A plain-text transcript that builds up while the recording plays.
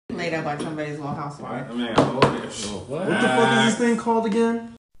Made up by somebody's little housewife. Man, what the fuck is this thing called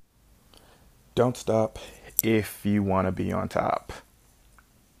again? Don't stop if you want to be on top,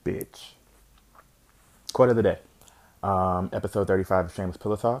 bitch. Quote of the day. Episode 35 of Shameless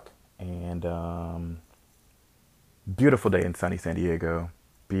Pillow Talk. And beautiful day in sunny San Diego.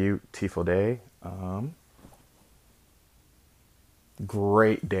 Beautiful day.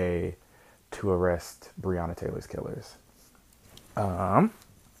 Great day to arrest Breonna Taylor's killers.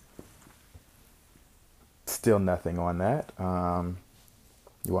 Still nothing on that.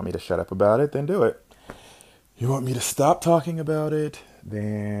 You want me to shut up about it? Then do it. You want me to stop talking about it?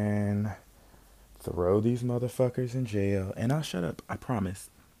 Then throw these motherfuckers in jail. And I'll shut up. I promise.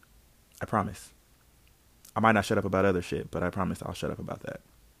 I promise. I might not shut up about other shit, but I promise I'll shut up about that.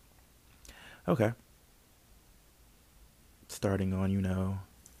 Okay. Starting on,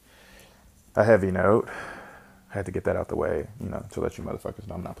 a heavy note. I had to get that out the way, to let you motherfuckers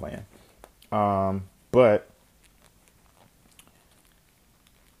know I'm not playing. But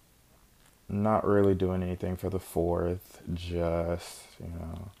not really doing anything for the 4th. Just,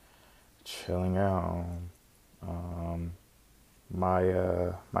 chilling out.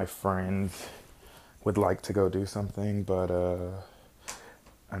 My friends would like to go do something, but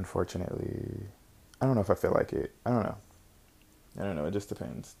unfortunately, I don't know if I feel like it. I don't know. It just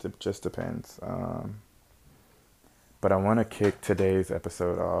depends. But I want to kick today's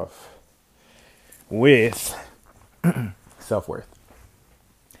episode off with self-worth.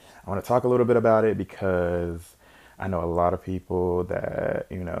 I want to talk a little bit about it because I know a lot of people that,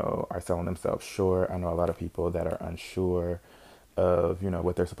 are selling themselves short. I know a lot of people that are unsure of,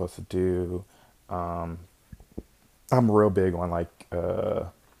 what they're supposed to do. I'm real big on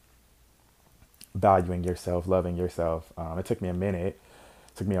valuing yourself, loving yourself. It took me a minute.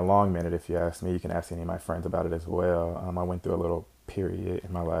 It took me a long minute, if you ask me. You can ask any of my friends about it as well. I went through a little period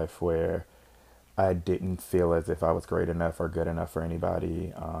in my life where I didn't feel as if I was great enough or good enough for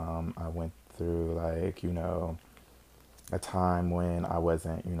anybody. I went through a time when I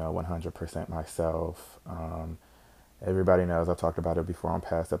wasn't, 100% myself. Everybody knows, I've talked about it before on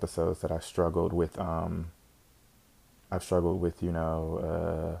past episodes, that I struggled with, low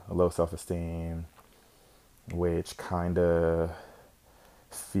self-esteem, which kind of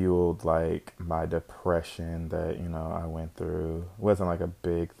fueled my depression that, I went through. It wasn't a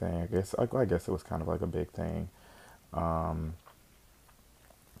big thing. I guess it was kind of a big thing. I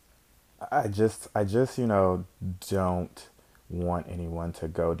just, don't want anyone to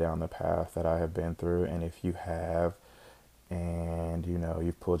go down the path that I have been through. And if you have, and,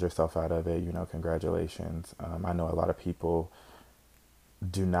 you've pulled yourself out of it, congratulations. I know a lot of people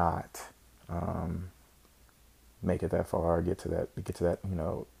do not, make it that far, get to that,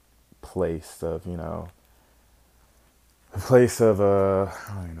 place of, I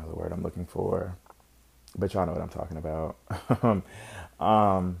don't even know the word I'm looking for, but y'all know what I'm talking about.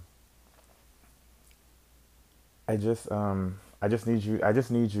 I just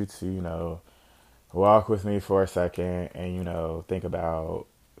need you to, walk with me for a second and, think about,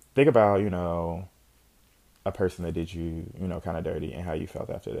 a person that did you, kind of dirty and how you felt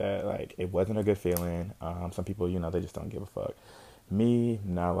after that. It wasn't a good feeling. Some people, they just don't give a fuck. Me,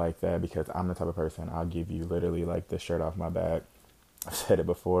 not like that, because I'm the type of person, I'll give you literally the shirt off my back. I've said it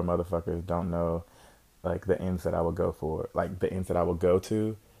before, motherfuckers don't know, the ends that I would go for, the ends that I would go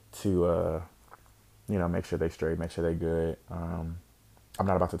to, make sure they straight, make sure they good. I'm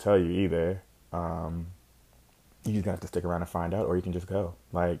not about to tell you either. You just gonna have to stick around and find out, or you can just go.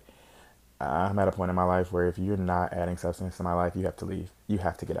 I'm at a point in my life where if you're not adding substance to my life, you have to leave. You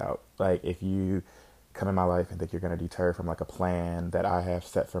have to get out. If you come in my life and think you're gonna deter from a plan that I have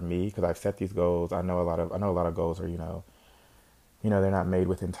set for me, because I've set these goals. I know a lot of goals are they're not made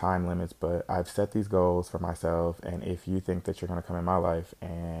within time limits, but I've set these goals for myself. And if you think that you're gonna come in my life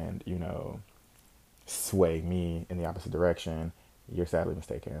and sway me in the opposite direction, you're sadly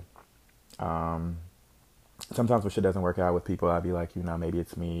mistaken. Sometimes when shit doesn't work out with people, I'll be like, maybe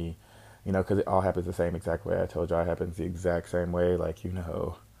it's me, because it all happens the same exact way. I told you it happens the exact same way.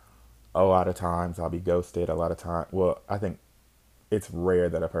 A lot of times I'll be ghosted. A lot of times, well, I think it's rare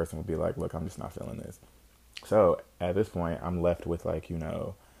that a person will be like, look, I'm just not feeling this. So at this point, I'm left with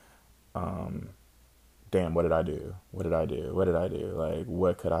damn, what did I do? What did I do? What did I do?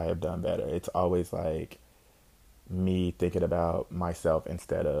 What could I have done better? It's always me thinking about myself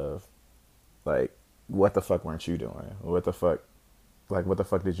instead of what the fuck weren't you doing? What the fuck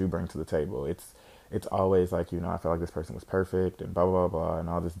did you bring to the table? It's always I felt like this person was perfect and blah, blah, blah, blah, and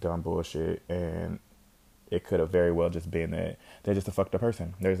all this dumb bullshit. And it could have very well just been that they're just a fucked up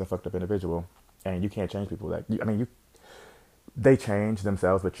person. They're just a fucked up individual. And you can't change people. they change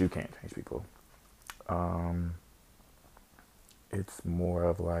themselves, but you can't change people. It's more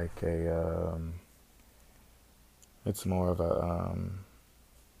of like it's more of a,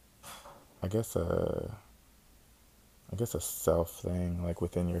 I guess a self thing, like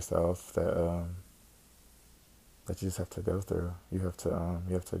within yourself that you just have to go through. You have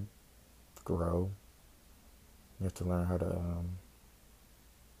to grow. You have to learn how to,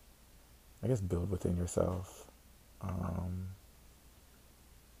 I guess, build within yourself.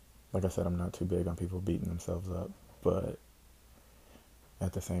 Like I said, I'm not too big on people beating themselves up, but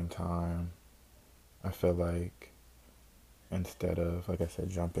at the same time, I feel like instead of, like I said,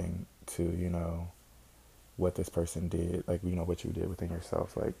 jumping to, what this person did, like, what you did within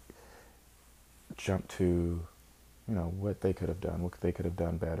yourself, like, jump to, what they could have done, what they could have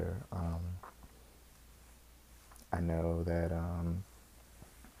done better. I know that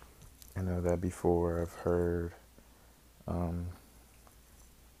before I've heard,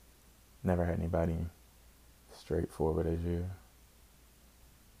 never had anybody straightforward as you.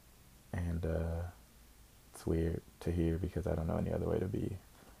 And it's weird to hear because I don't know any other way to be.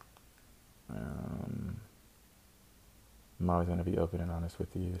 I'm always going to be open and honest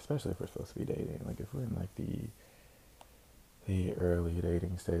with you, especially if we're supposed to be dating. Like, if we're in, like, the early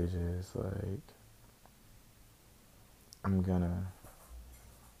dating stages, like, I'm gonna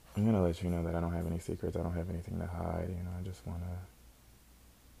let you know that I don't have any secrets. I don't have anything to hide. I just want to,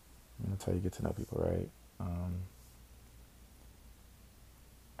 that's how you get to know people, right?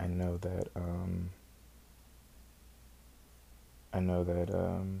 I know that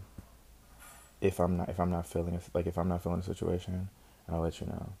if I'm not feeling it, like if I'm not feeling a situation, I'll let you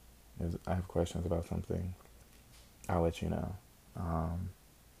know. If I have questions about something, I'll let you know.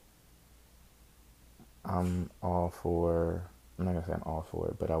 I'm not gonna say I'm all for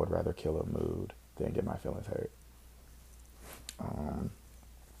it, but I would rather kill a mood than get my feelings hurt.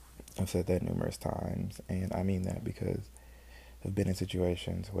 I've said that numerous times, and I mean that because I've been in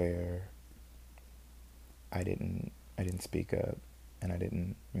situations where I didn't speak up, and I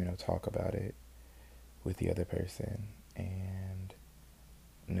didn't, talk about it with the other person, and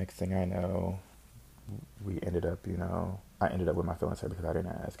next thing I know, I ended up with my feelings hurt because I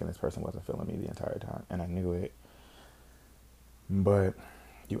didn't ask, and this person wasn't feeling me the entire time, and I knew it. But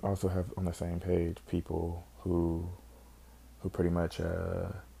you also have on the same page people who pretty much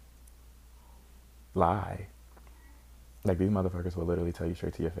lie. Like, these motherfuckers will literally tell you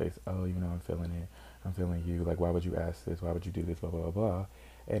straight to your face, oh, I'm feeling it. I'm feeling you. Like, why would you ask this? Why would you do this? Blah, blah, blah, blah.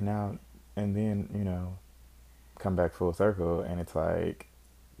 And then, come back full circle, and it's like,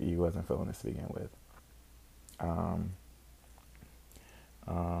 you wasn't feeling this to begin with.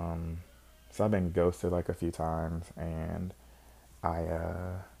 So I've been ghosted, like, a few times, and I,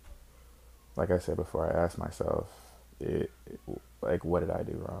 like I said before, I asked myself, like, what did I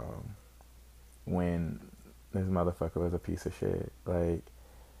do wrong? When this motherfucker was a piece of shit. Like,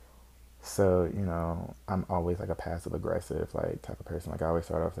 so, I'm always like a passive aggressive, like, type of person. Like, I always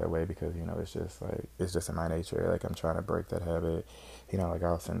start off that way because, it's just in my nature. Like, I'm trying to break that habit. Like,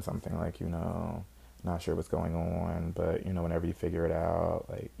 I'll send something like, not sure what's going on, but, whenever you figure it out,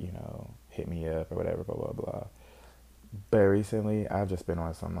 like, hit me up or whatever, blah, blah, blah. But recently, I've just been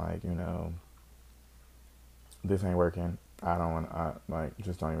on some, like, this ain't working.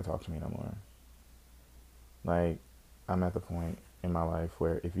 Just don't even talk to me no more. Like, I'm at the point in my life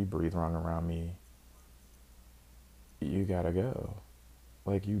where if you breathe wrong around me, you gotta go.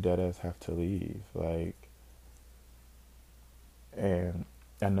 Like, you deadass have to leave. Like, and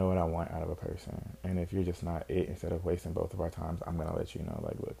I know what I want out of a person. And if you're just not it, instead of wasting both of our times, I'm gonna let you know,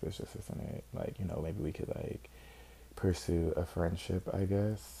 like, look, this just isn't it. Like, maybe we could, like, pursue a friendship, I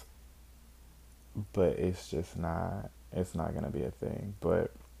guess. But it's not gonna be a thing.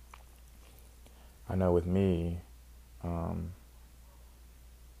 But I know with me, I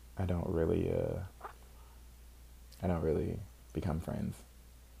don't really become friends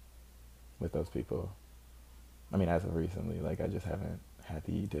with those people. I mean, as of recently, like, I just haven't had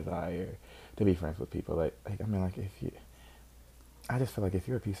the desire to be friends with people. Like I mean, like, I just feel like if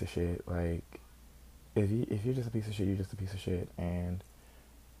you're a piece of shit, like, if you're just a piece of shit, you're just a piece of shit, and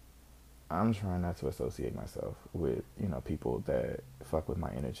I'm trying not to associate myself with, people that fuck with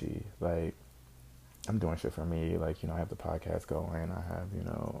my energy. Like, I'm doing shit for me. Like, I have the podcast going. I have,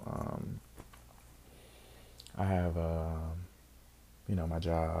 my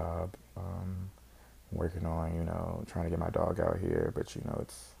job. Working on, trying to get my dog out here. But,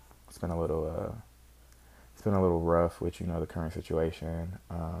 it's been a little rough with, the current situation.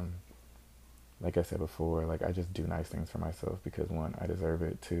 Like I said before, like, I just do nice things for myself because, one, I deserve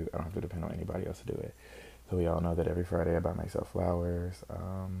it. Two, I don't have to depend on anybody else to do it. So we all know that every Friday I buy myself flowers.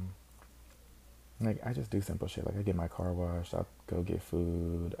 Like, I just do simple shit. Like, I get my car washed. I'll go get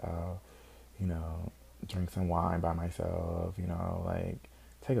food. I'll, you know, drink some wine by myself. You know, like,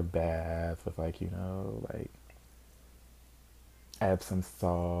 take a bath with, like, you know, like, Epsom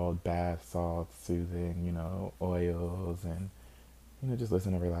salt, bath salts, soothing, you know, oils, and, you know, just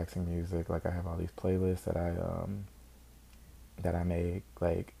listen to relaxing music. Like, I have all these playlists that I make.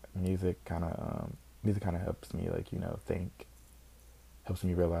 Like, music kind of helps me, like, you know, think, helps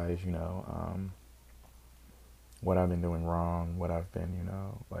me realize, you know, what I've been doing wrong, what I've been, you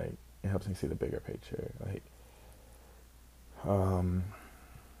know, like, it helps me see the bigger picture. Like,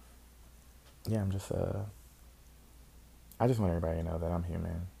 yeah, I just want everybody to know that I'm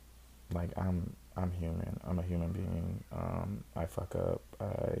human. Like, I'm human. I'm a human being. I fuck up.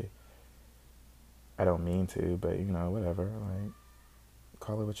 I don't mean to, but, you know, whatever. Like,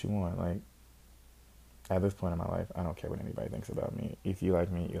 call it what you want. Like, at this point in my life, I don't care what anybody thinks about me. If you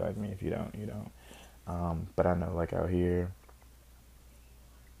like me, you like me. If you don't, you don't. But I know, like, out here,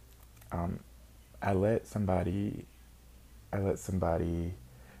 I let somebody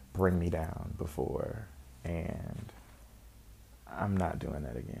bring me down before, and I'm not doing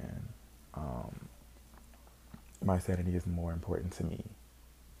that again. My sanity is more important to me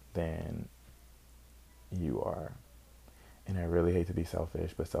than you are. And I really hate to be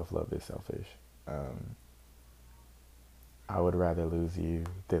selfish, but self-love is selfish. I would rather lose you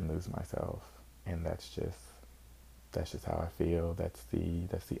than lose myself. And that's just how I feel. That's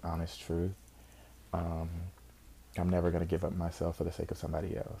the honest truth. I'm never going to give up myself for the sake of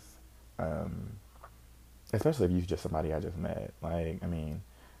somebody else. Especially if you're just somebody I just met. Like, I mean,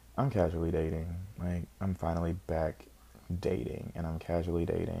 I'm casually dating. Like, I'm finally back dating, and I'm casually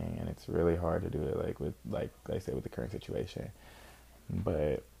dating, and it's really hard to do it, like, with, like I said, with the current situation.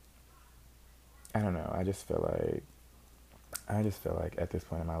 But I don't know. I just feel like at this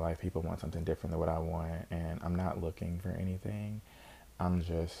point in my life, people want something different than what I want, and I'm not looking for anything. I'm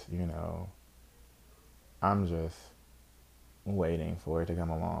just, you know, I'm just waiting for it to come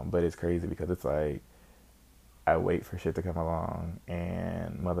along. But it's crazy because it's like, I wait for shit to come along,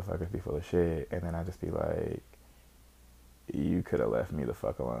 and motherfuckers be full of shit, and then I just be like, you could have left me the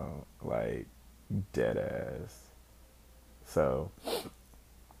fuck alone. Like, dead ass. So,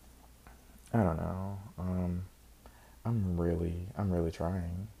 I don't know. I'm really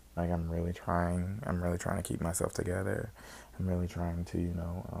trying. Like, I'm really trying to keep myself together. I'm really trying to, you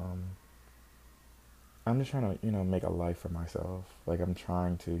know, I'm just trying to, you know, make a life for myself. Like, I'm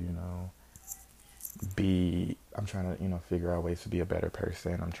trying to, you know, I'm trying to, you know, figure out ways to be a better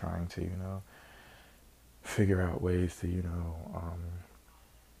person. I'm trying to, you know, figure out ways to, you know,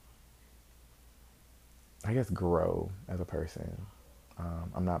 I guess grow as a person.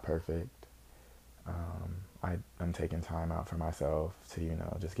 I'm not perfect. I'm taking time out for myself to, you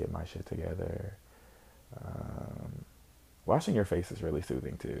know, just get my shit together. Washing your face is really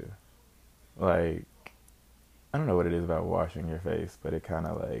soothing too. Like, I don't know what it is about washing your face, but it kind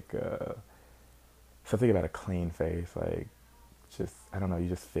of like, something about a clean face, like, just, I don't know, you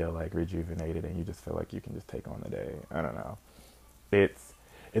just feel like rejuvenated, and you just feel like you can just take on the day. I don't know.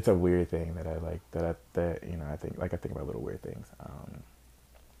 It's a weird thing that I like, that you know, I think about little weird things.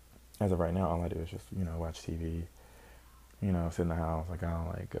 As of right now, all I do is just, you know, watch TV, you know, sit in the house. Like, I don't,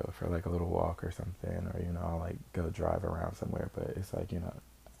 like, go for, like, a little walk or something, or, you know, I'll, like, go drive around somewhere. But it's like, you know,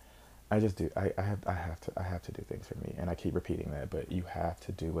 I just do. I have to do things for me, and I keep repeating that. But you have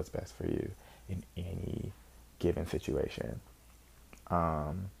to do what's best for you in any given situation.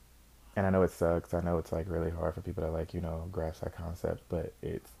 And I know it sucks. I know it's, like, really hard for people to, like, you know, grasp that concept. But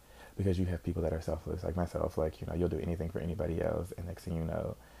it's because you have people that are selfless, like myself. Like, you know, you'll do anything for anybody else, and next thing you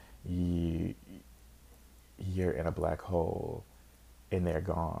know, you're in a black hole, and they're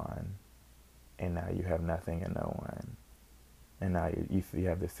gone, and now you have nothing and no one. And now you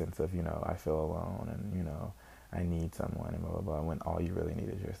have this sense of, you know, I feel alone, and, you know, I need someone, and blah, blah, blah, when all you really need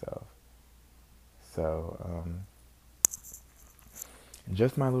is yourself. So,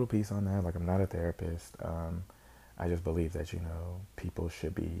 just my little piece on that. Like, I'm not a therapist. I just believe that, you know, people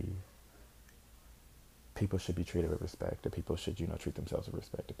should be treated with respect. That people should, you know, treat themselves with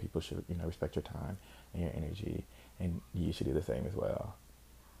respect. That people should, you know, respect your time and your energy, and you should do the same as well.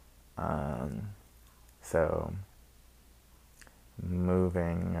 So,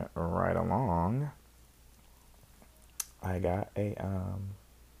 moving right along, I got a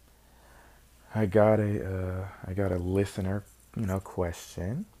listener, you know,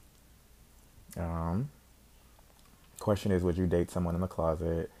 question. Question is, would you date someone in the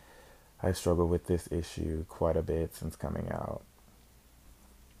closet? I've struggled with this issue quite a bit since coming out.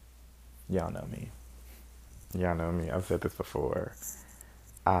 Y'all know me. Y'all know me. I've said this before.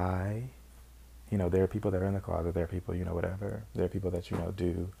 I, there are people that are in the closet. There are people, whatever. There are people that,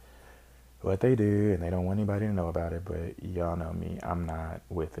 do what they do and they don't want anybody to know about it. But y'all know me. I'm not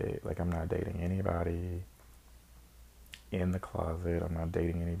with it. Like, I'm not dating anybody in the closet. I'm not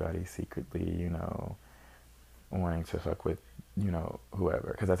dating anybody secretly, wanting to fuck with,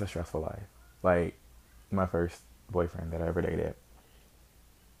 whoever. Because that's a stressful life. Like, my first boyfriend that I ever dated,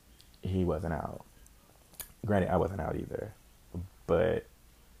 he wasn't out. Granted, I wasn't out either. But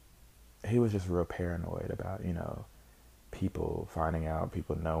he was just real paranoid about, people finding out,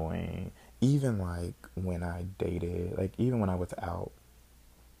 people knowing. Even like when I dated, like even when I was out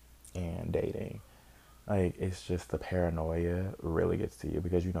and dating, like it's just the paranoia really gets to you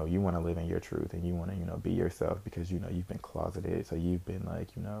because, you want to live in your truth and you want to, be yourself because, you've been closeted. So you've been like,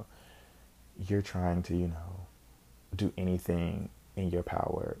 you're trying to, do anything in your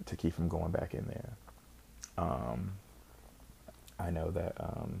power to keep from going back in there. I know that,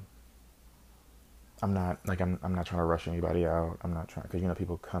 I'm not trying to rush anybody out. I'm not trying, because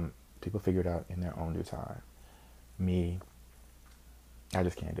people figure it out in their own due time. Me, I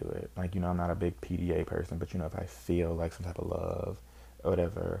just can't do it. Like, I'm not a big PDA person, but if I feel like some type of love or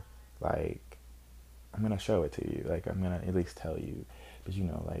whatever, like, I'm gonna show it to you. Like, I'm gonna at least tell you. But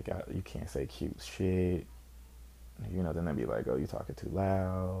like, you can't say cute shit. Then they'll be like, oh, you talking too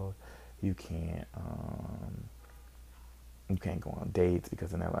loud. You can't go on dates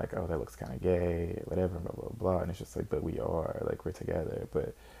because then they're like, oh, that looks kind of gay, whatever, blah, blah, blah. And it's just like, but we are, like, we're together.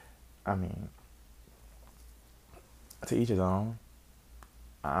 But, I mean, to each his own.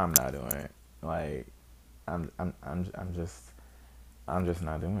 I'm not doing it. Like, I'm just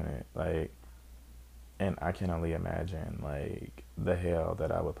not doing it. Like, and I can only imagine, like, the hell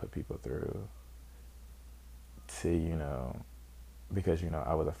that I would put people through to, because,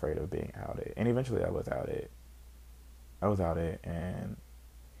 I was afraid of being outed. And eventually I was outed. And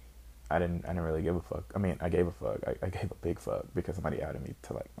I didn't really give a fuck. I mean, I gave a fuck. I gave a big fuck because somebody outed me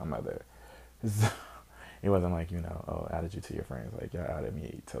to, like, my mother. So, it wasn't like, oh, outed you to your friends. Like, y'all outed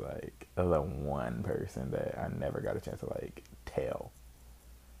me to, like, the one person that I never got a chance to, like, tell.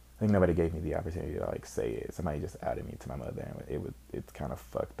 I think nobody gave me the opportunity to, like, say it. Somebody just outed me to my mother, and it's kind of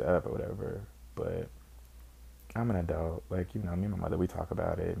fucked up or whatever. But I'm an adult. Like, me and my mother, we talk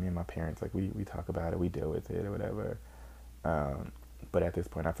about it. Me and my parents, like, we talk about it. We deal with it or whatever. But at this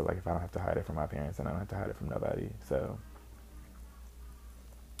point, I feel like if I don't have to hide it from my parents, then I don't have to hide it from nobody. So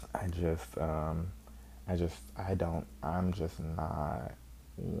I'm just not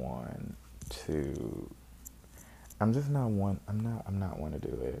one to, I'm not one to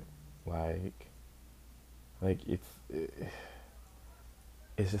do it. Like it's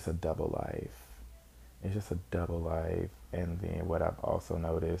just a double life. It's just a double life. And then what I've also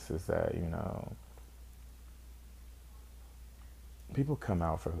noticed is that, people come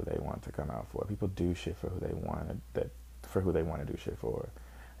out for who they want to come out for. People do shit for who they want to do shit for.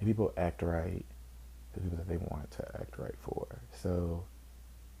 And people act right the people that they want to act right for. So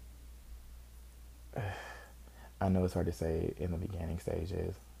I know it's hard to say in the beginning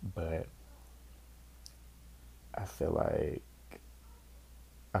stages, but I feel like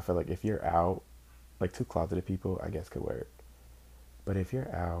if you're out, like, two closeted people, I guess could work. But if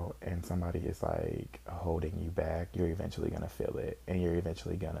you're out and somebody is, like, holding you back, you're eventually going to feel it. And you're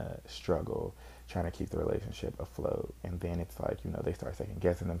eventually going to struggle trying to keep the relationship afloat. And then it's like, they start second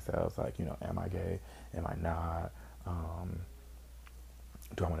guessing themselves. Like, am I gay? Am I not?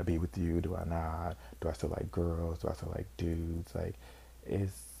 Do I want to be with you? Do I not? Do I still like girls? Do I still like dudes? Like,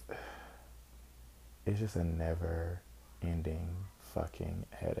 it's just a never ending fucking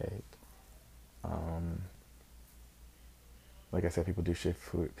headache. Like I said, people do shit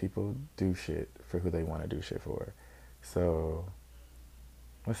for who they want to do shit for. So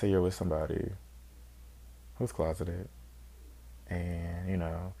let's say you're with somebody who's closeted and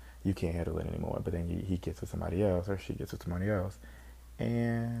you can't handle it anymore, but then he gets with somebody else or she gets with somebody else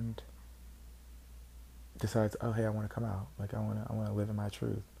and decides, oh, hey, I want to come out. Like, I want to live in my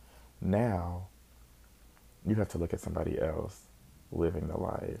truth. Now you have to look at somebody else living the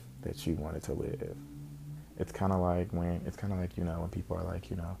life that you wanted to live. It's kind of like when people are like,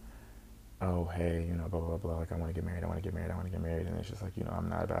 oh, hey, blah, blah, blah, like, I want to get married. And it's just like, I'm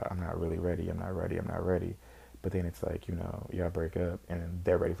not really ready. I'm not ready. But then it's like, y'all break up and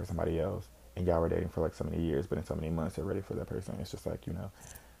they're ready for somebody else. And y'all were dating for like so many years, but in so many months they're ready for that person. It's just like,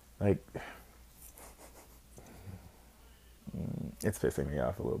 like, it's pissing me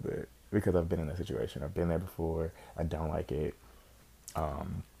off a little bit because I've been in that situation. I've been there before. I don't like it.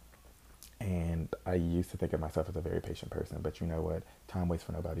 And I used to think of myself as a very patient person, but you know what? Time waits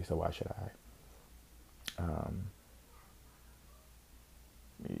for nobody, so why should I? um,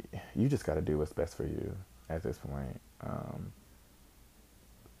 you just got to do what's best for you at this point.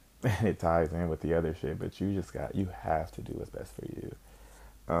 And it ties in with the other shit, but you have to do what's best for you.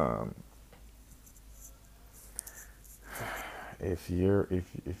 Um, if you're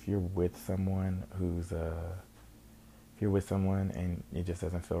with someone if you're with someone and it just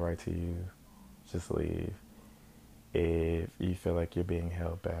doesn't feel right to you, just leave. If you feel like you're being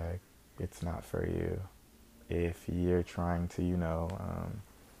held back, it's not for you. If you're trying to,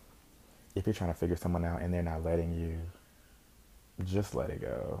 if you're trying to figure someone out and they're not letting you, just let it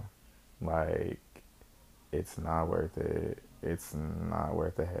go. Like, it's not worth it. It's not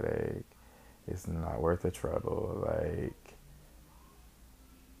worth the headache. It's not worth the trouble.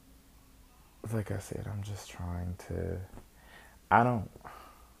 Like I said, I'm just trying to, I don't,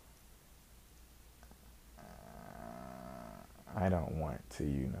 I don't want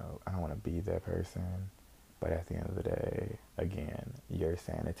to, I don't want to be that person. But at the end of the day, again, your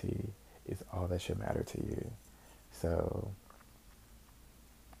sanity is all that should matter to you. So,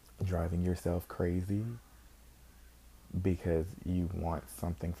 driving yourself crazy because you want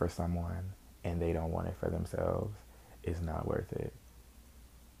something for someone and they don't want it for themselves is not worth it.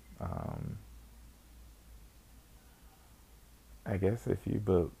 I guess if you,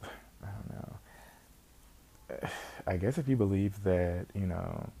 I don't know. I guess if you believe that,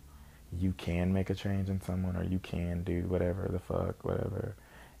 you can make a change in someone or you can do whatever the fuck, whatever,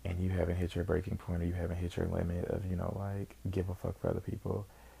 and you haven't hit your breaking point or you haven't hit your limit of, give a fuck for other people,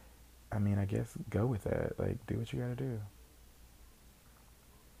 I mean, I guess go with that. Like, do what you gotta do.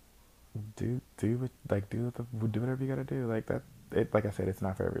 Do whatever you gotta do. Like that. Like I said, it's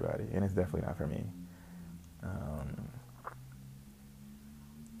not for everybody, and it's definitely not for me. Um,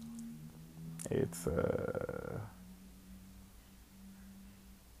 it's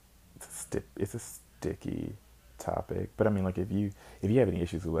it's a sticky topic, but I mean, like if you have any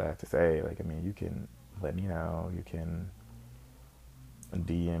issues with what I have to say, like I mean, you can let me know. You can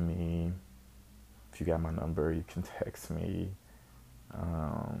DM me. If you got my number, you can text me.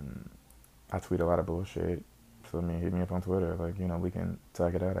 I tweet a lot of bullshit. So, I mean, hit me up on Twitter. Like, we can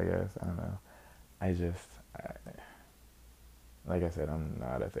talk it out, I guess. I don't know. Like I said, I'm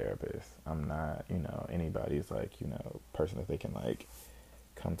not a therapist. I'm not, anybody's, like, person that they can, like,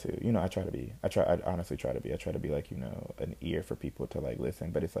 come to. I honestly try to be. I try to be, like, an ear for people to, like,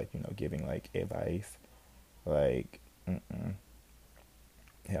 listen. But it's, like, giving, like, advice. Like,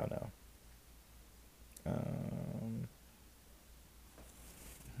 hell no. Oh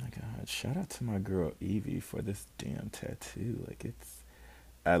my God, shout out to my girl Evie for this damn tattoo. Like,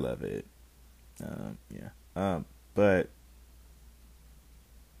 I love it. Yeah. But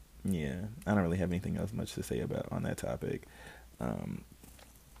yeah, I don't really have anything else much to say about on that topic.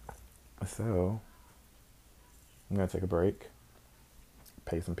 So I'm gonna take a break,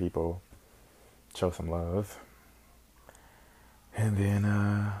 pay some people, show some love, and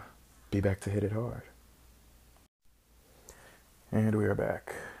then be back to hit it hard. And we are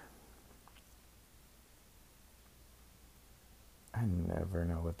back. I never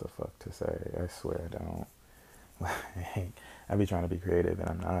know what the fuck to say. I swear I don't. Like, I be trying to be creative and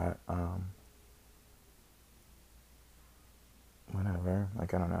I'm not. Whatever.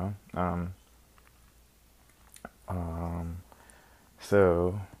 Like, I don't know.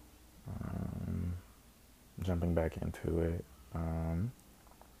 So, jumping back into it.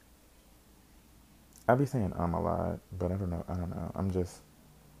 I be saying a lot, but I don't know. I'm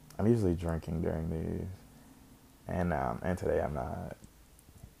usually drinking during these. And today I'm not.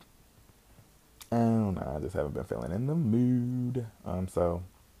 I don't know. I just haven't been feeling in the mood. So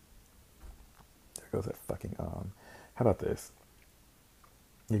there goes that fucking How about this?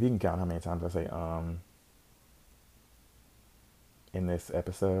 If you can count how many times I say in this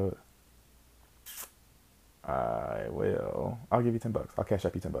episode, I'll give you $10. I'll cash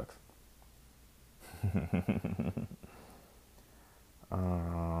up you $10.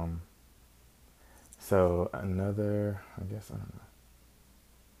 So another, I guess, I don't know.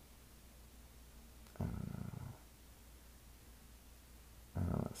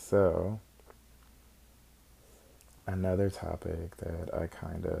 So another topic that I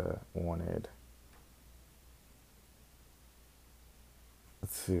kind of wanted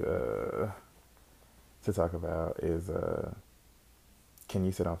to talk about is can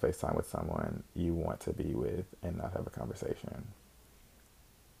you sit on FaceTime with someone you want to be with and not have a conversation?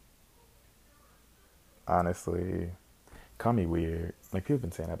 Honestly, call me weird. Like, people have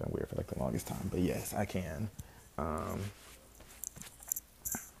been saying I've been weird for like the longest time, but yes, I can.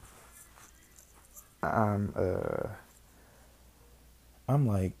 I'm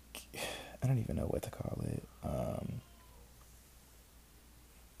like, I don't even know what to call it.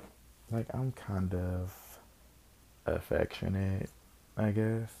 Like I'm kind of affectionate, I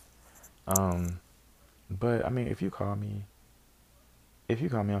guess. Um, but I mean, if you call me on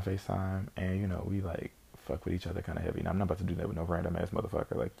FaceTime and we like fuck with each other kind of heavy, and I'm not about to do that with no random ass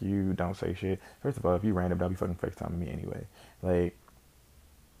motherfucker. Like you don't say shit. First of all, if you random, don't be fucking FaceTiming me anyway. Like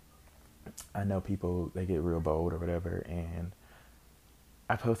I know people they get real bold or whatever, and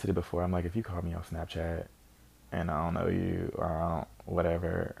I posted it before. I'm like, if you call me on Snapchat and I don't know you or I don't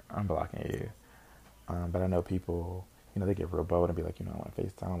whatever, I'm blocking you. But I know people, they get real bold and be like, I want to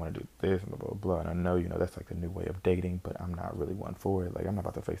FaceTime, I want to do this and blah, blah, blah. And I know, that's like the new way of dating, but I'm not really one for it. Like, I'm not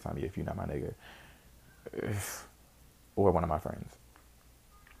about to FaceTime you if you're not my nigga. Or one of my friends.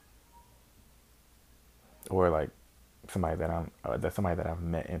 Or like somebody that's somebody that I've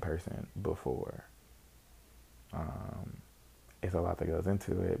met in person before. It's a lot that goes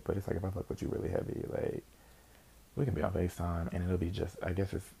into it, but it's like if I fuck with you really heavy, like we can be on FaceTime and it'll be just I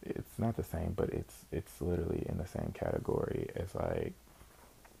guess it's not the same, but it's literally in the same category as like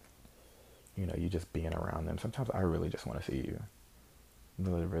you just being around them. Sometimes I really just want to see you.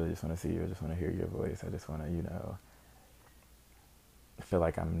 Really just want to see you. I just want to hear your voice. I just want to, feel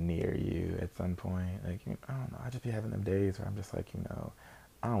like I'm near you at some point. Like, I don't know. I just be having them days where I'm just like,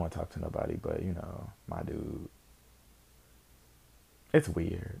 I don't want to talk to nobody, but, my dude. It's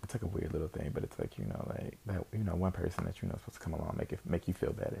weird. It's like a weird little thing, but it's like, like that, one person that supposed to come along, make you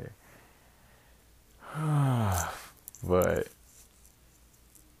feel better. But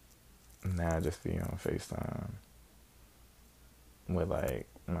now I just be on FaceTime with like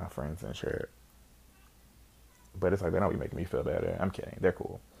my friends and shit. But it's like they don't be making me feel better. I'm kidding. They're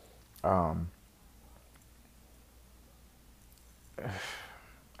cool. I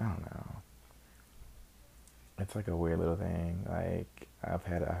don't know. It's like a weird little thing. Like I've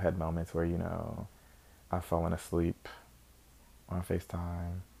had moments where I've fallen asleep on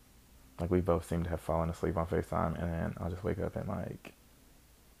FaceTime. Like we both seem to have fallen asleep on FaceTime, and then I'll just wake up and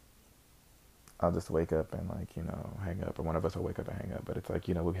hang up, or one of us will wake up and hang up. But it's like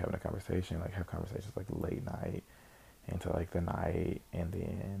we'll be having a conversation, like have conversations like late night into like the night, and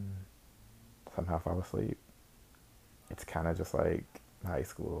then somehow fall asleep. It's kind of just like high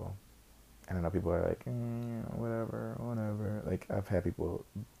school. And I know people are like, whatever. Like, I've had people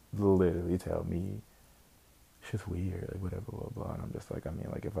literally tell me, it's just weird, like, whatever, blah, blah. And I'm just like, I mean,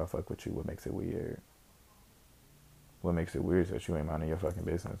 like, if I fuck with you, what makes it weird? What makes it weird is that you ain't minding your fucking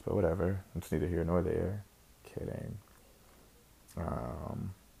business. But whatever. It's neither here nor there. Kidding.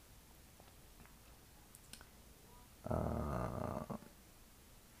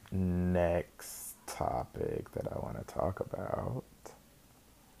 Next topic that I want to talk about.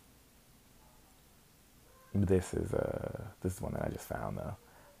 This is one that I just found though.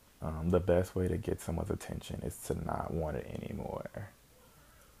 The best way to get someone's attention is to not want it anymore.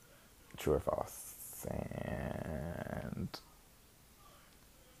 True or false? And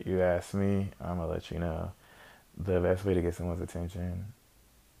you ask me, I'm gonna let you know. The best way to get someone's attention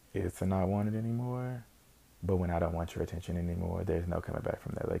is to not want it anymore. But when I don't want your attention anymore, there's no coming back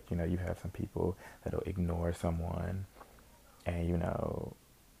from that. Like, you have some people that'll ignore someone and,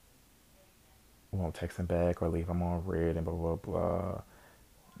 won't text them back or leave them on red and blah, blah, blah.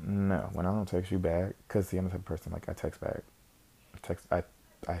 No, when I don't text you back, because see, I'm the type of person, like, I text back.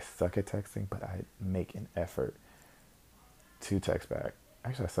 I suck at texting, but I make an effort to text back.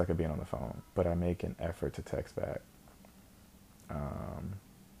 Actually, I suck at being on the phone, but I make an effort to text back.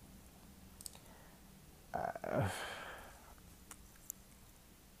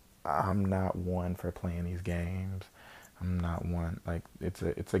 I'm not one for playing these games. I'm not one, like, it's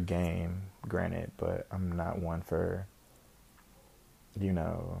a game, granted, but I'm not one for,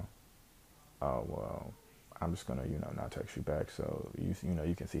 oh, well, I'm just gonna, not text you back so you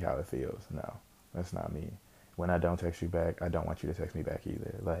can see how it feels. No, that's not me. When I don't text you back, I don't want you to text me back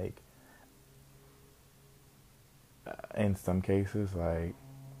either. Like, in some cases, like,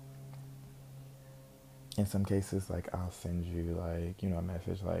 I'll send you, like, a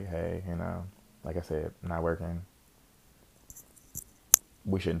message like, hey, like I said, not working.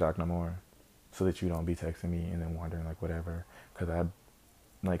 We shouldn't talk no more, so that you don't be texting me and then wondering, like, whatever. Because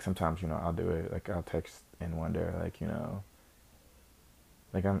like, sometimes, I'll do it. Like, I'll text and wonder, like,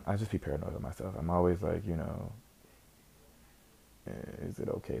 like, I just be paranoid of myself. I'm always like, is it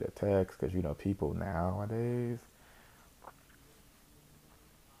okay to text? Because, people nowadays,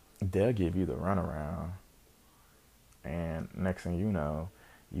 they'll give you the runaround. And next thing you know,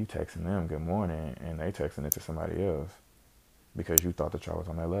 you texting them good morning and they texting it to somebody else. Because you thought that y'all was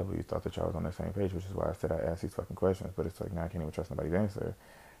on that level. You thought that y'all was on the same page, which is why I said I asked these fucking questions. But it's like, now I can't even trust nobody's answer.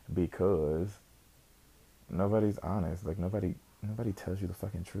 because nobody's honest. Like nobody tells you the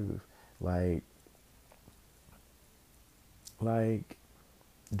fucking truth. Like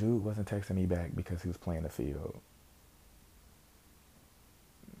dude wasn't texting me back because he was playing the field.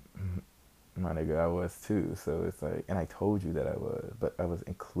 My nigga, I was too. So it's like, and I told you that I was, but I was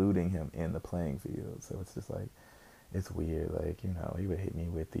including him in the playing field. So it's just like, it's weird. Like, he would hit me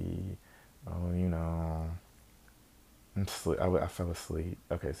with I fell asleep.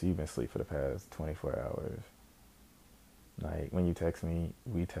 Okay, so you've been asleep for the past 24 hours. Like, when you text me,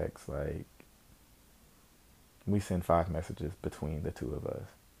 we send 5 messages between the two of us.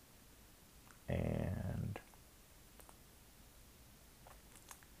 And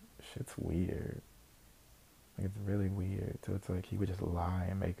shit's weird. Like, it's really weird. So it's like he would just lie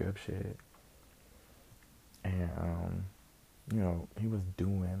and make up shit. And he was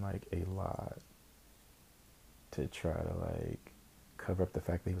doing like a lot to try to like cover up the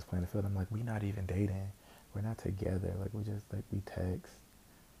fact that he was playing the field. I'm like, we not even dating. We're not together. Like, we just like, we text.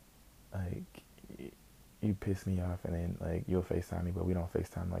 Like, you piss me off and then like you'll FaceTime me, but we don't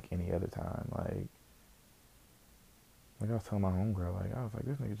FaceTime like any other time. Like I was telling my homegirl, like, I was like,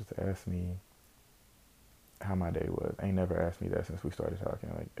 this nigga just asked me how my day was. Ain't never asked me that since we started talking,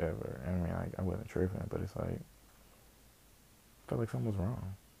 like, ever. And I mean, like, I wasn't tripping, but it's like, I felt like something was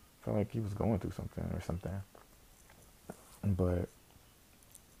wrong. I felt like he was going through something or something. But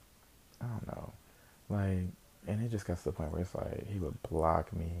I don't know. Like, and it just got to the point where it's like, he would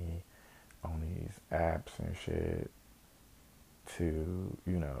block me on these apps and shit to,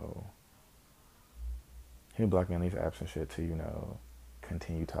 he would block me on these apps and shit to,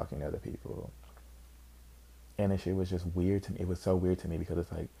 continue talking to other people. And that shit was just weird to me. It was so weird to me because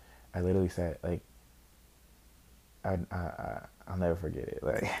it's like, I literally sat, like, I'll never forget it.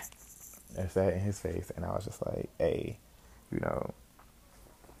 Like, I sat in his face and I was just like, hey,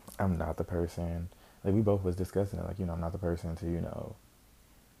 I'm not the person. Like, we both was discussing it. Like, I'm not the person to,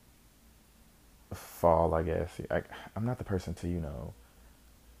 fall, I guess. I'm not the person to,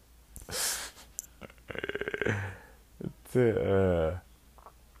 to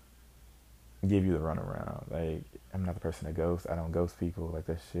give you the runaround. Like, I'm not the person to ghost. I don't ghost people. Like,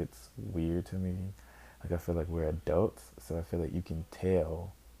 that shit's weird to me. Like, I feel like we're adults, so I feel like you can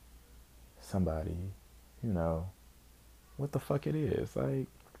tell somebody, what the fuck it is. Like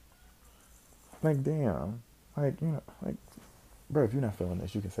damn. Like, like, bro, if you're not feeling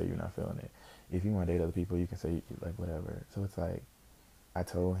this, you can say you're not feeling it. If you want to date other people, you can say, like, whatever. So it's like, I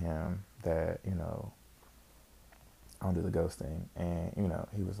told him that, I don't do the ghosting. And,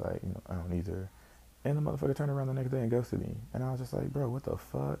 he was like, I don't either. And the motherfucker turned around the next day and ghosted me. And I was just like, bro, what the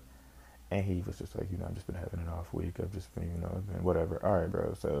fuck? And he was just like, I've just been having an off week. I've just been, been whatever. All right,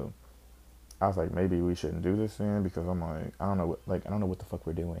 bro. So I was like, maybe we shouldn't do this then, because I'm like, I don't know what the fuck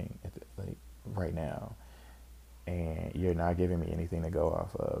we're doing right now. And you're not giving me anything to go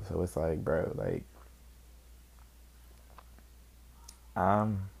off of. So it's like, bro, like,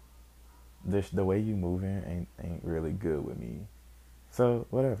 the way you moving ain't really good with me. So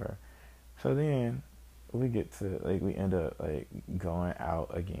whatever. So then we get to, like, we end up like going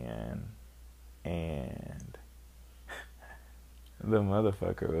out again, and the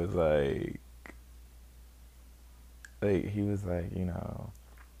motherfucker was like he was like, he's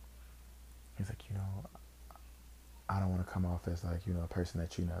like, I don't want to come off as like, a person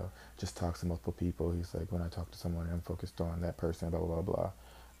that, just talks to multiple people. He's like, when I talk to someone, I'm focused on that person, blah, blah, blah, blah.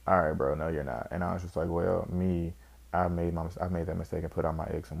 All right, bro, no, you're not. And I was just like, well, I made that mistake and put all my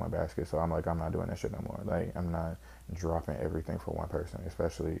eggs in one basket. So I'm like, I'm not doing that shit no more. Like, I'm not dropping everything for one person,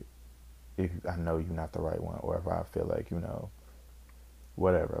 especially if I know you're not the right one, or if I feel like,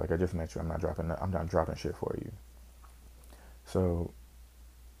 whatever. Like, I just met you. I'm not dropping shit for you. So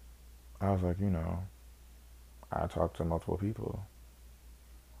I was like, I talked to multiple people.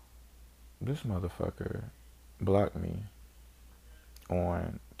 This motherfucker blocked me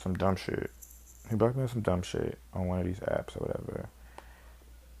on some dumb shit. He blocked me on some dumb shit on one of these apps or whatever.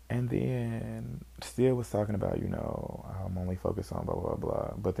 And then still was talking about, I'm only focused on blah, blah,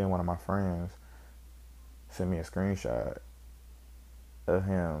 blah. But then one of my friends sent me a screenshot of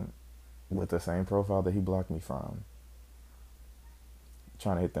him with the same profile that he blocked me from,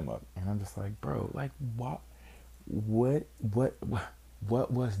 trying to hit them up. And I'm just like, bro, like, what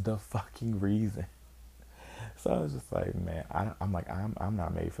was the fucking reason? So I was just like, man, I'm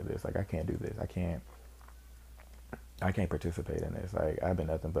not made for this. Like, I can't do this. I can't participate in this. Like, I've been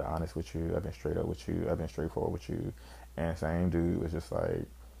nothing but honest with you. I've been straight up with you. I've been straightforward with you. And same dude was just like,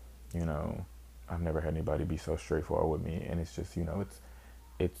 I've never had anybody be so straightforward with me. And it's just,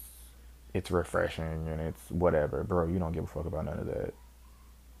 it's refreshing and it's whatever. Bro, you don't give a fuck about none of that.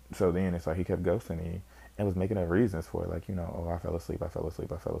 So then it's like he kept ghosting me and was making up reasons for it, like, oh, I fell asleep, I fell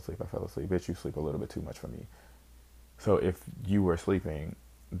asleep, I fell asleep, I fell asleep. Bitch, you sleep a little bit too much for me. So if you were sleeping,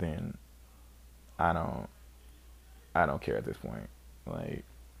 then I don't I don't care at this point. Like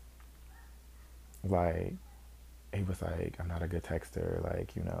like he was like, I'm not a good texter,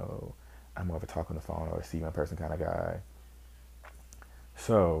 like, I'm more of a talk on the phone or a see you in person kind of guy.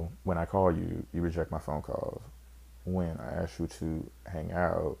 So when I call you, you reject my phone calls. When I ask you to hang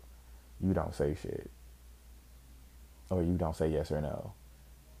out, you don't say shit. Or you don't say yes or no.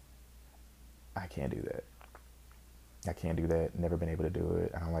 I can't do that. I can't do that. Never been able to do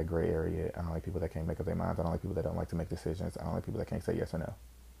it. I don't like gray area. I don't like people that can't make up their minds. I don't like people that don't like to make decisions. I don't like people that can't say yes or no.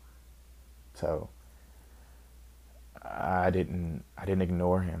 So I didn't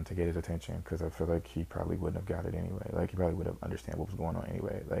ignore him to get his attention because I feel like he probably wouldn't have got it anyway. Like he probably would have understand what was going on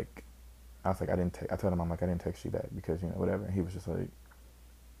anyway. Like I was like, I told him, I'm like, I didn't text you back because, whatever. And he was just like,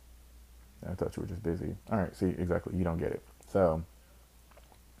 I thought you were just busy. All right, see, exactly. You don't get it. So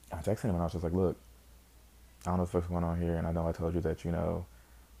I texted him and I was just like, look, I don't know what the fuck's going on here. And I know I told you that,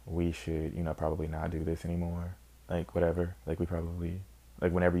 we should, probably not do this anymore. Like, whatever. Like, we probably,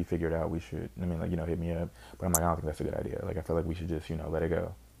 like, whenever you figure it out, we should, hit me up. But I'm like, I don't think that's a good idea. Like, I feel like we should just, let it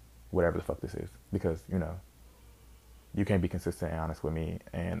go. Whatever the fuck this is. Because, you can't be consistent and honest with me.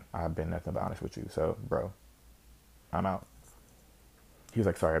 And I've been nothing but honest with you. So, bro, I'm out. He was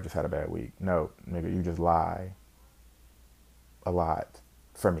like, sorry, I've just had a bad week. No, nigga, you just lie a lot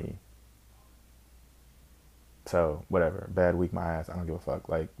for me. So, whatever. Bad week, my ass. I don't give a fuck.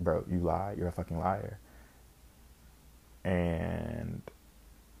 Like, bro, you lie. You're a fucking liar. And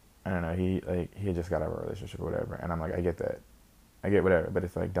I don't know. He had just got out of a relationship or whatever. And I'm like, I get that. I get whatever. But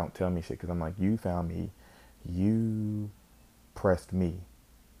it's like, don't tell me shit. Because I'm like, you found me. You pressed me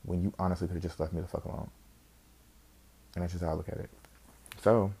when you honestly could have just left me the fuck alone. And that's just how I look at it.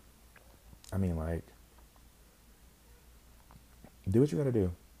 So, like, do what you gotta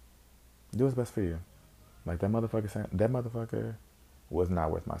do. Do what's best for you. Like, that motherfucker was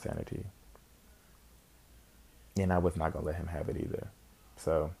not worth my sanity. And I was not gonna let him have it either.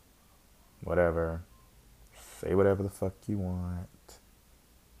 So, whatever. Say whatever the fuck you want.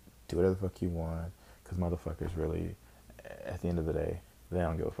 Do whatever the fuck you want. Because motherfuckers really, at the end of the day, they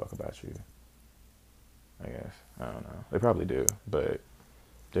don't give a fuck about you. I guess. I don't know. They probably do. But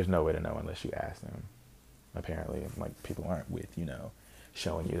there's no way to know unless you ask them. Apparently. Like, people aren't with,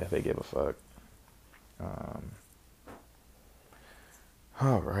 showing you that they give a fuck.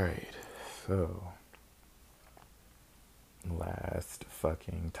 All right. So, last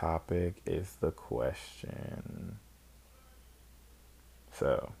fucking topic is the question.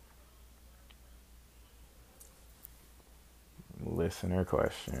 So, listener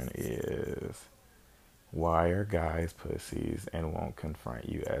question is, why are guys pussies and won't confront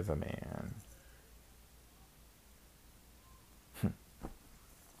you as a man?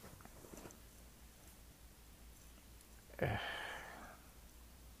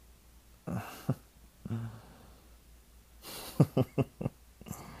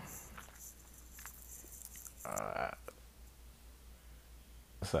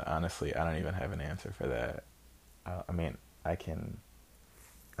 So honestly, I don't even have an answer for that. I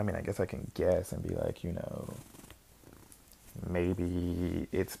guess I can guess and be like, maybe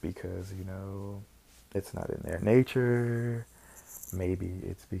it's because, it's not in their nature. Maybe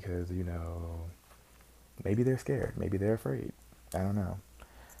it's because, maybe they're scared. Maybe they're afraid. I don't know.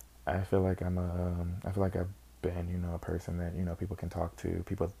 I feel like I've been, a person that, people can talk to.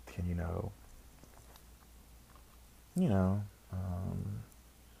 People can,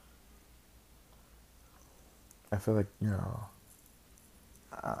 I feel like,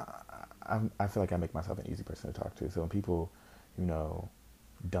 I feel like I make myself an easy person to talk to. So when people,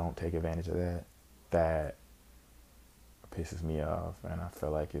 don't take advantage of that, that pisses me off. And I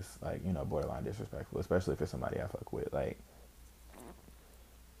feel like it's like, borderline disrespectful, especially if it's somebody I fuck with. Like,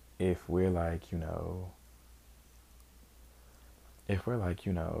 if we're like,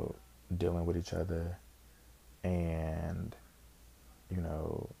 dealing with each other and,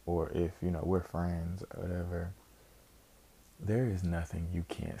 or if, we're friends or whatever, there is nothing you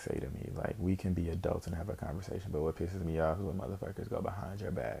can't say to me. Like, we can be adults and have a conversation, but what pisses me off is when motherfuckers go behind your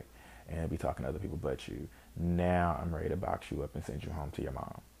back and be talking to other people but you. Now I'm ready to box you up and send you home to your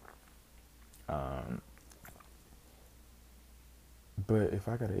mom. But if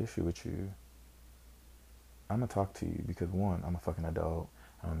I got an issue with you, I'm gonna talk to you because, one, I'm a fucking adult.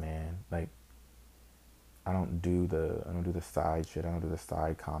 I'm a man. Like, I don't do the side shit. I don't do the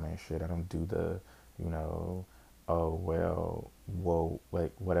side comment shit. I don't do the, oh, well, whoa,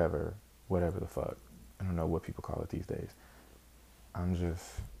 like, whatever the fuck. I don't know what people call it these days. I'm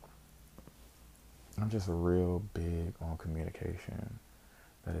just I'm just real big on communication.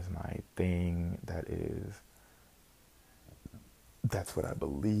 That is my thing. That's what I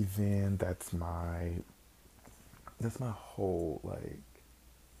believe in. That's my whole like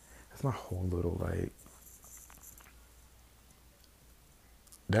that's my whole little like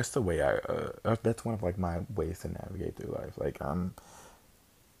that's the way that's one of like my ways to navigate through life. Like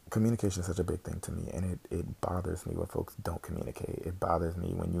communication is such a big thing to me, and it bothers me when folks don't communicate. It bothers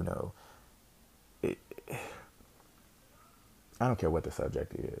me when it I don't care what the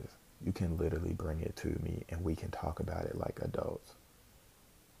subject is. You can literally bring it to me and we can talk about it like adults.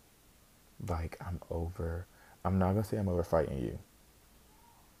 Like I'm not gonna say I'm over fighting you,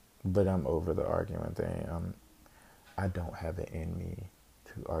 but I'm over the argument thing. I don't have it in me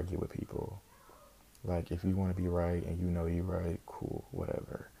to argue with people. Like if you want to be right and you know you're right, cool,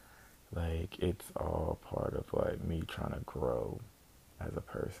 whatever. Like it's all part of like me trying to grow as a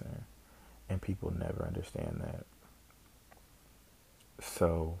person, and people never understand that.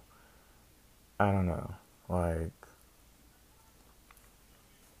 So I don't know. Like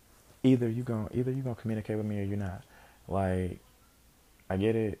either you gonna communicate with me or you're not. Like I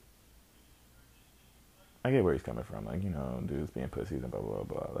get it. I get where he's coming from. Like dudes being pussies and blah blah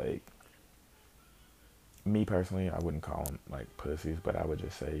blah. Like me personally, I wouldn't call them like pussies, but I would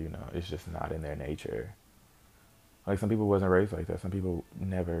just say it's just not in their nature. Like some people wasn't raised like that. Some people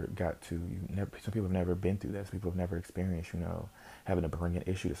never got to. Some people have never been through that. Some people have never experienced having to bring an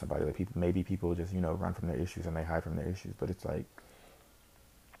issue to somebody. Like people just run from their issues and they hide from their issues. But it's like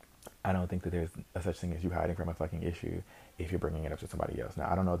I don't think that there's a such thing as you hiding from a fucking issue if you're bringing it up to somebody else. Now,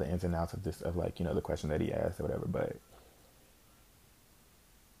 I don't know the ins and outs of this, of like, the question that he asked or whatever, but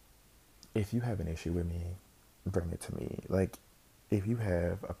if you have an issue with me, bring it to me. Like, if you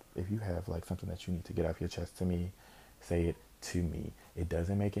have like something that you need to get off your chest to me, say it to me. It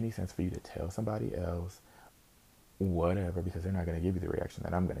doesn't make any sense for you to tell somebody else whatever because they're not going to give you the reaction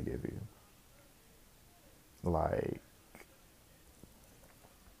that I'm going to give you. Like,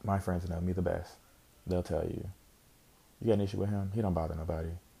 my friends know me the best. They'll tell you. You got an issue with him? He don't bother nobody.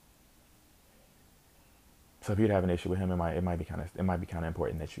 So if you'd have an issue with him, it might be kind of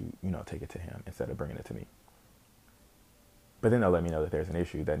important that you take it to him instead of bringing it to me. But then they'll let me know that there's an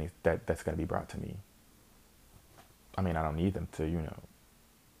issue that's going to be brought to me. I mean, I don't need them to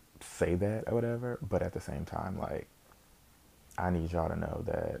say that or whatever, but at the same time, like, I need y'all to know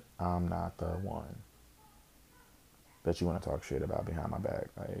that I'm not the one that you want to talk shit about behind my back.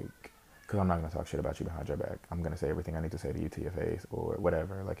 Like, because I'm not going to talk shit about you behind your back. I'm going to say everything I need to say to you to your face or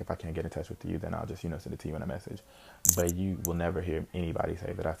whatever. Like, if I can't get in touch with you, then I'll just, send it to you in a message. But you will never hear anybody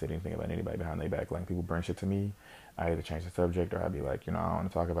say that I said anything about anybody behind their back. Like, people bring shit to me, I either change the subject or I'd be like, I don't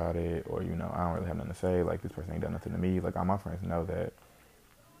want to talk about it, or, I don't really have nothing to say. Like, this person ain't done nothing to me. Like, all my friends know that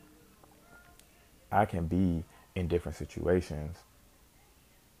I can be in different situations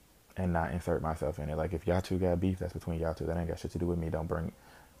and not insert myself in it. Like, if y'all two got beef, that's between y'all two. That ain't got shit to do with me. Don't bring,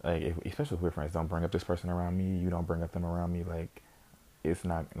 like, especially if we're friends, don't bring up this person around me. You don't bring up them around me. Like, it's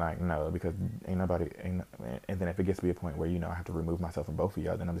not, like, no, because and then if it gets to be a point where, I have to remove myself from both of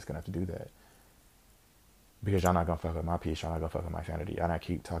y'all, then I'm just going to have to do that. Because y'all not going to fuck up my peace. Y'all not going to fuck up my sanity. Y'all not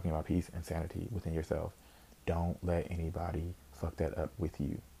keep talking about peace and sanity within yourself. Don't let anybody fuck that up with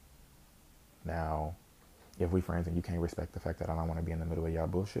you. Now, if we friends and you can't respect the fact that I don't want to be in the middle of y'all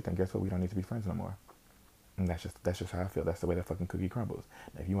bullshit, then guess what? We don't need to be friends no more. And that's just how I feel. That's the way that fucking cookie crumbles.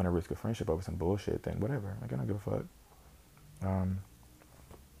 Now, if you want to risk a friendship over some bullshit, then whatever. Like, I don't give a fuck.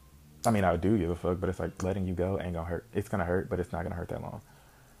 I mean, I do give a fuck, but it's like letting you go ain't gonna hurt. It's gonna hurt, but it's not gonna hurt that long.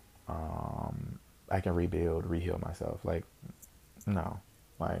 I can rebuild, reheal myself. Like, no,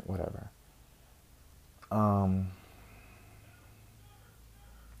 like whatever.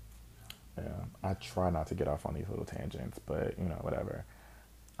 Yeah, I try not to get off on these little tangents, but whatever.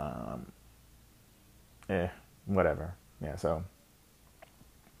 Whatever. Yeah, so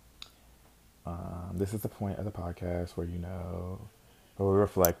this is the point of the podcast where where we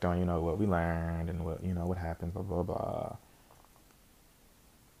reflect on what we learned and what happens, blah blah blah.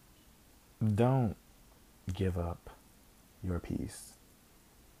 Don't give up your peace.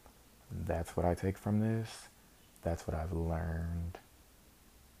 That's what I take from this. That's what I've learned.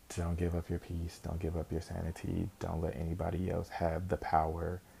 Don't give up your peace. Don't give up your sanity. Don't let anybody else have the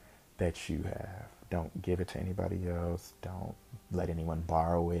power that you have. Don't give it to anybody else. Don't let anyone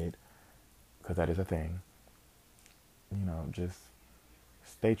borrow it, because that is a thing. Just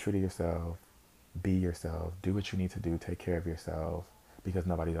stay true to yourself. Be yourself. Do what you need to do. Take care of yourself, because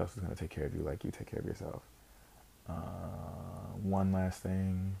nobody else is going to take care of you like you take care of yourself. One last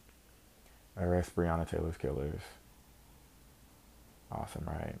thing. Arrest Breonna Taylor's killers. Awesome,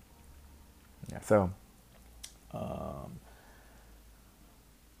 right? Yeah. So, um,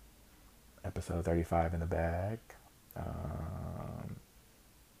 episode 35 in the bag. Um,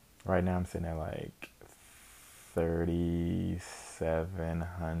 right now I'm sitting at like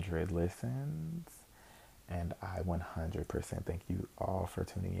 3,700 listens. And I 100% thank you all for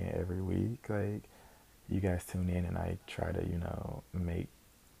tuning in every week. Like, you guys tune in and I try to, make,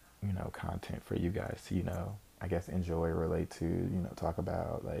 content for you guys to, I guess enjoy, relate to, talk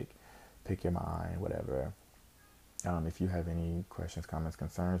about, like, pick your mind, whatever. If you have any questions, comments,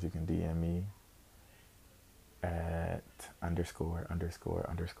 concerns, you can DM me at _____HIM,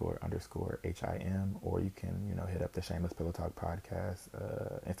 or you can, hit up the Shameless Pillow Talk podcast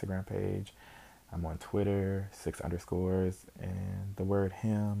Instagram page. I'm on Twitter, 6 underscores, and the word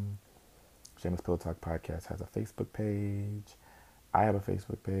him. Shameless Pillow Talk podcast has a Facebook page. I have a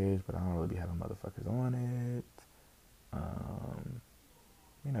Facebook page, but I don't really be having motherfuckers on it.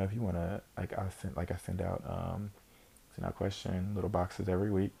 If you wanna, I send out question little boxes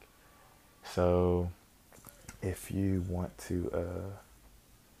every week. So if you want to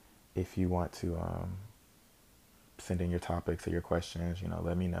send in your topics or your questions,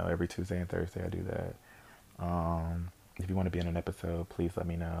 let me know. Every Tuesday and Thursday I do that. If you want to be in an episode, please let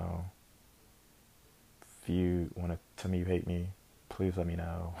me know. If you want to tell me you hate me, please let me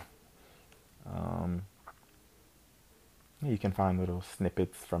know. You can find little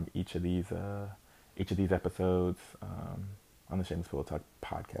snippets from each of these episodes on the Shameless Pillow Talk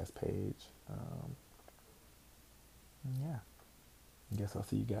podcast page. Yeah. I guess I'll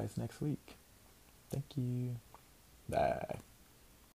see you guys next week. Thank you. Bye.